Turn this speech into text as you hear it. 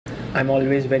I'm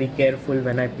always very careful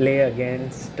when I play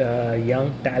against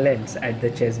young talents at the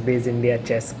ChessBase India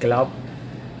Chess Club.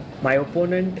 My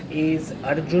opponent is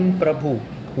Arjun Prabhu,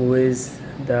 who is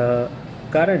the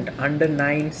current under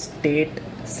 9 state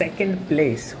second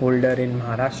place holder in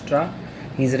Maharashtra.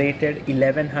 He's rated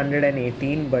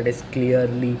 1118 but is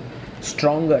clearly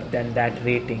stronger than that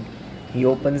rating. He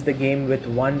opens the game with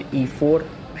 1 e4.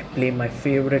 I play my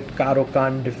favorite Karo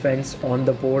Khan defense on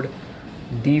the board.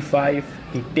 d5,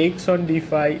 he takes on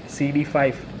d5,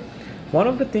 cd5. One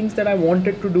of the things that I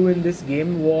wanted to do in this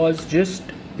game was just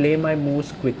play my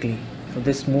moves quickly. So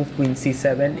this move queen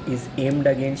c7 is aimed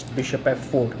against bishop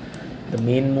f4. The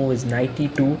main move is knight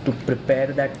e2 to prepare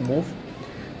that move.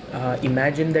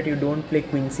 Imagine that you don't play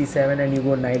queen c7 and you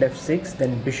go knight f6,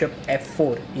 then bishop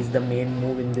f4 is the main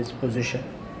move in this position.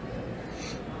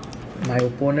 My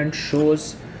opponent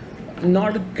shows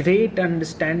not a great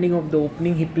understanding of the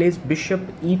opening. He plays bishop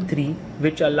e3,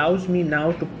 which allows me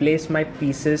now to place my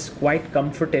pieces quite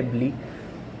comfortably.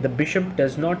 The bishop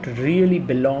does not really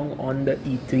belong on the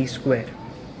e3 square.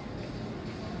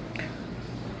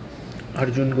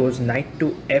 Arjun goes knight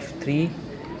to f3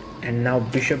 and now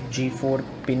bishop g4,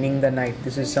 pinning the knight.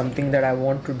 This is something that I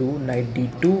want to do. Knight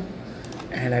d2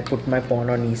 and I put my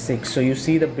pawn on e6. So you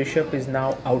see the bishop is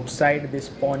now outside this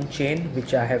pawn chain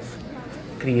which I have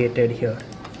created here.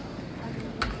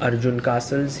 Arjun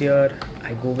castles here.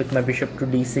 I go with my bishop to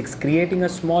d6, creating a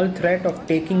small threat of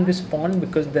taking this pawn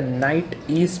because the knight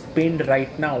is pinned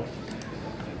right now.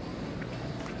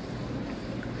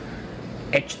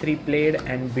 h3 played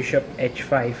and bishop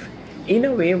h5. In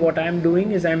a way, what I am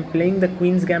doing is I am playing the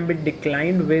queen's gambit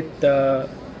declined with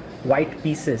white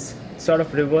pieces, sort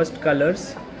of reversed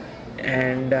colors,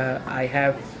 and I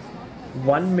have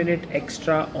 1 minute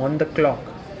extra on the clock.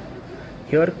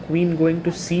 Here queen going to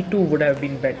c2 would have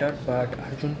been better, but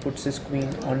Arjun puts his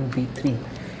queen on b3.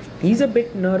 He's a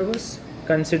bit nervous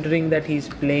considering that he's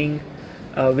playing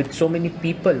with so many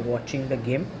people watching the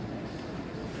game.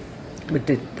 But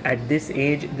at this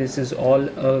age, this is all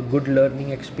a good learning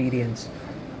experience.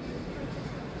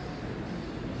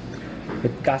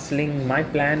 With castling, my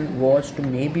plan was to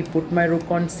maybe put my rook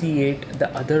on c8, the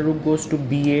other rook goes to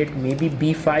b8, maybe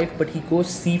b5, but he goes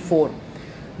c4.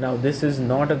 Now this is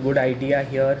not a good idea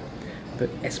here, but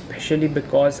especially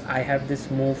because I have this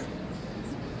move.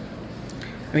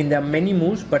 I mean, there are many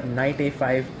moves, but knight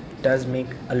a5 does make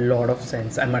a lot of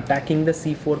sense. I'm attacking the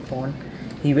c4 pawn.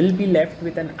 He will be left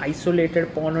with an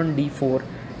isolated pawn on d4,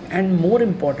 and more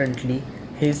importantly,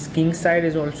 his king side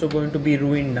is also going to be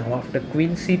ruined now. After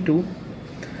queen c2,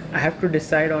 I have to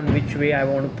decide on which way I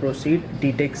want to proceed.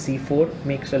 D takes c4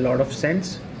 makes a lot of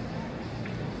sense.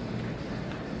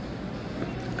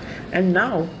 And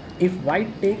now if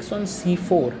white takes on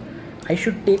c4, I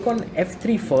should take on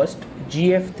f3 first,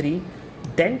 gf3,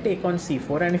 then take on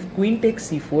c4, and if queen takes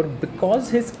c4, because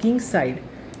his king side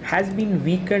has been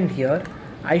weakened here,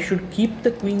 I should keep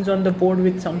the queens on the board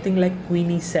with something like queen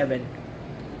e7.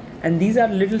 And these are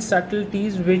little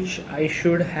subtleties which I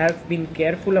should have been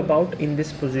careful about in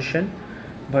this position.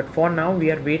 But for now we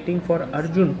are waiting for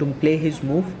Arjun to play his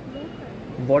move.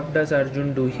 What does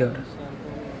Arjun do here?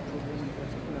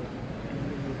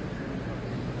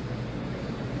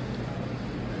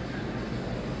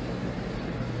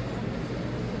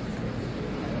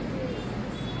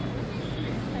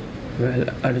 Well,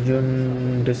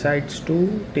 Arjun decides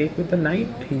to take with the knight.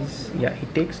 He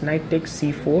takes knight takes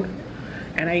c4,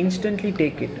 and I instantly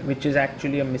take it, which is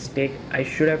actually a mistake. I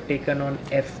should have taken on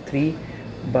f3,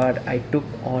 but I took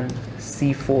on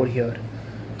c4 here.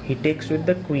 He takes with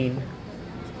the queen,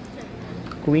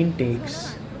 queen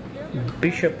takes,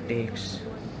 bishop takes,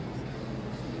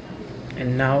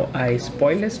 and now I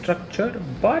spoil a structure,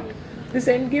 but this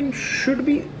endgame should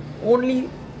be only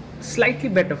slightly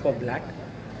better for black.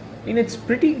 In its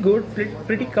pretty good,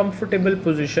 pretty comfortable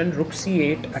position, rook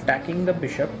c8 attacking the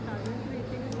bishop,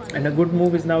 and a good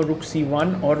move is now rook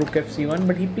c1 or rook fc1,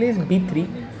 but he plays b3.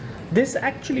 This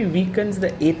actually weakens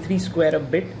the a3 square a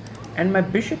bit, and my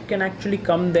bishop can actually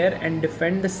come there and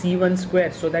defend the c1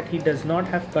 square so that he does not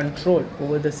have control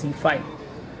over the c5.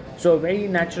 So a very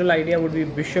natural idea would be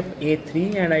bishop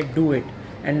a3, and I do it.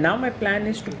 And now my plan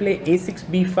is to play a6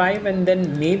 b5 and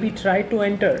then maybe try to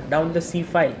enter down the c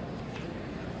file.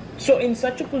 So in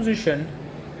such a position,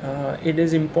 it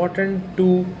is important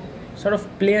to sort of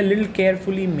play a little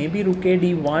carefully, maybe rook a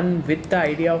d1 with the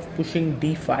idea of pushing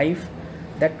d5.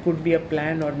 That could be a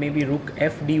plan, or maybe rook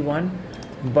f d1.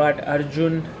 But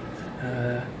Arjun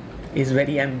is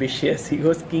very ambitious. He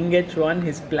goes king h1.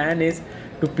 His plan is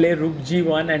to play rook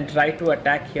g1 and try to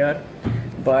attack here.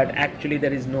 But actually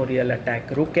there is no real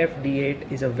attack. Rook f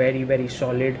d8 is a very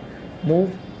solid move.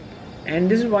 And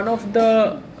this is one of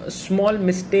the small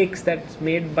mistakes that's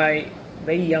made by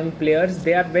very young players.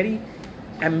 They are very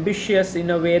ambitious in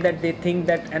a way that they think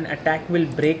that an attack will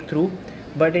break through,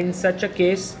 but in such a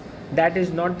case that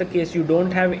is not the case. You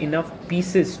don't have enough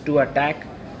pieces to attack,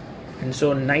 and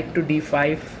so knight to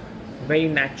d5, very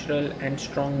natural and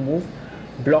strong move,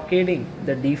 blockading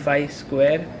the d5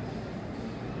 square.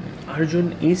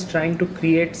 Arjun is trying to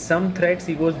create some threats.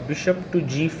 He goes bishop to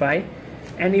g5,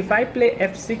 and if I play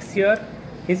f6 here,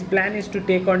 his plan is to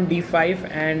take on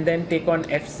d5 and then take on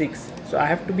f6. So I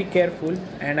have to be careful,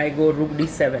 and I go rook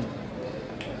d7.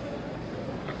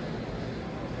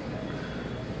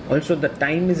 Also, the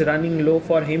time is running low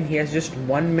for him. He has just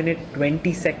 1 minute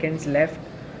 20 seconds left.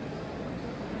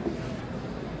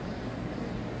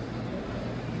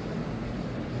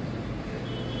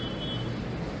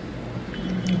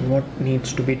 What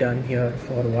needs to be done here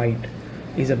for white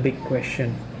is a big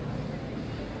question.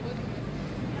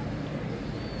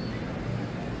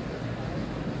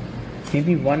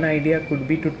 Maybe one idea could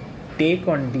be to take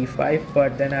on d5,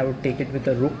 but then I would take it with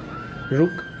a rook.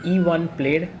 Rook e1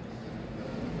 played.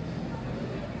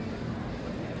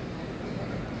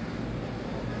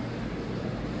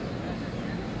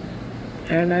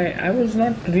 And I was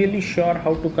not really sure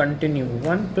how to continue.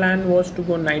 One plan was to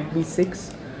go knight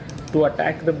b6 to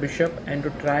attack the bishop and to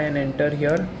try and enter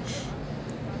here.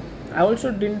 I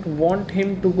also didn't want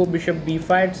him to go bishop b5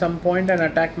 at some point and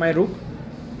attack my rook.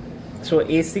 So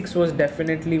a6 was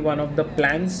definitely one of the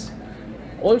plans.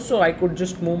 Also, I could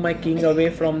just move my king away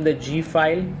from the g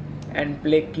file and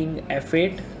play king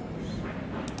f8.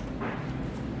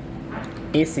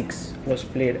 a6 was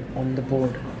played on the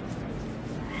board.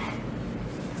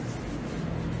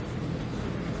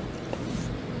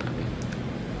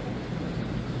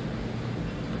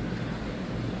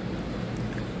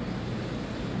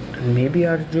 Maybe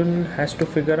Arjun has to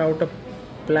figure out a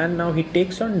plan now. He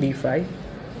takes on d5,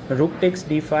 rook takes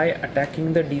d5,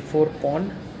 attacking the d4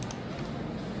 pawn,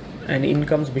 and in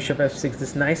comes bishop f6.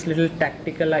 This nice little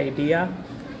tactical idea,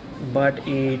 but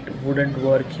it wouldn't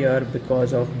work here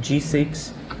because of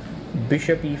g6,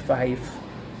 bishop e5,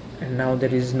 and now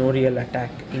there is no real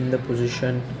attack in the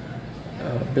position.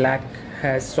 Black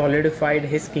has solidified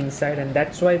his king side, and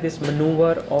that's why this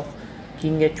maneuver of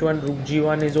king h1, rook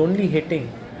g1 is only hitting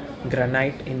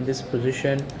granite in this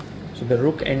position. So the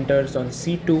rook enters on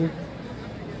c2.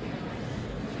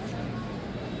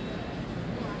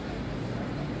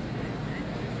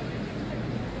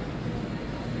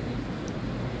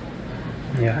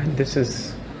 Yeah, this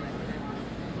is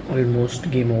almost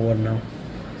game over now.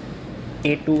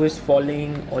 a2 is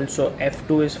falling, also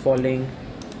f2 is falling.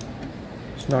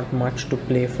 It's not much to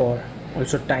play for.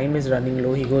 Also time is running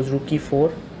low. He goes rook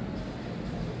e4.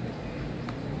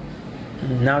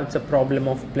 Now it's a problem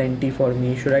of plenty for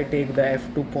me. Should I take the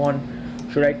f2 pawn?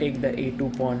 Should I take the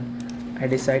a2 pawn? I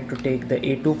decide to take the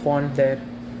a2 pawn there.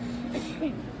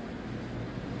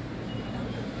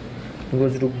 He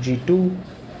goes rook g2.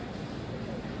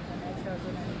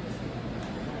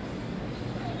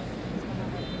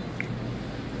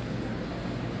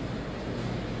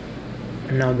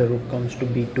 And now the rook comes to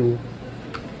b2.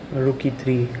 Rook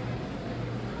e3.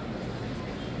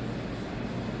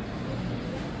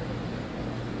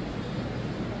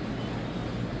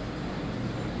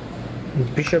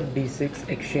 Bishop d6,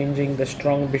 exchanging the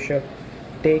strong bishop.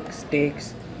 Takes,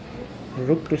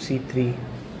 rook to c3,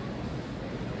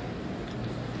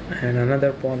 and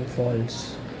another pawn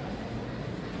falls,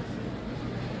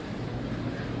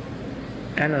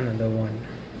 and another one,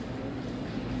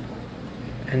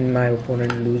 and my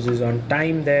opponent loses on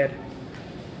time there.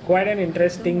 Quite an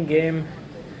interesting game,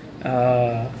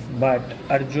 but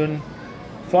Arjun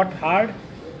fought hard.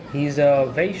 He's a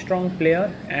very strong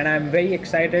player, and I'm very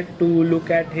excited to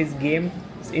look at his game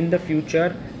in the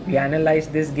future. We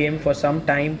analyzed this game for some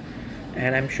time,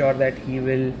 and I'm sure that he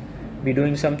will be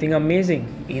doing something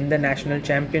amazing in the national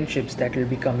championships that will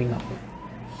be coming up.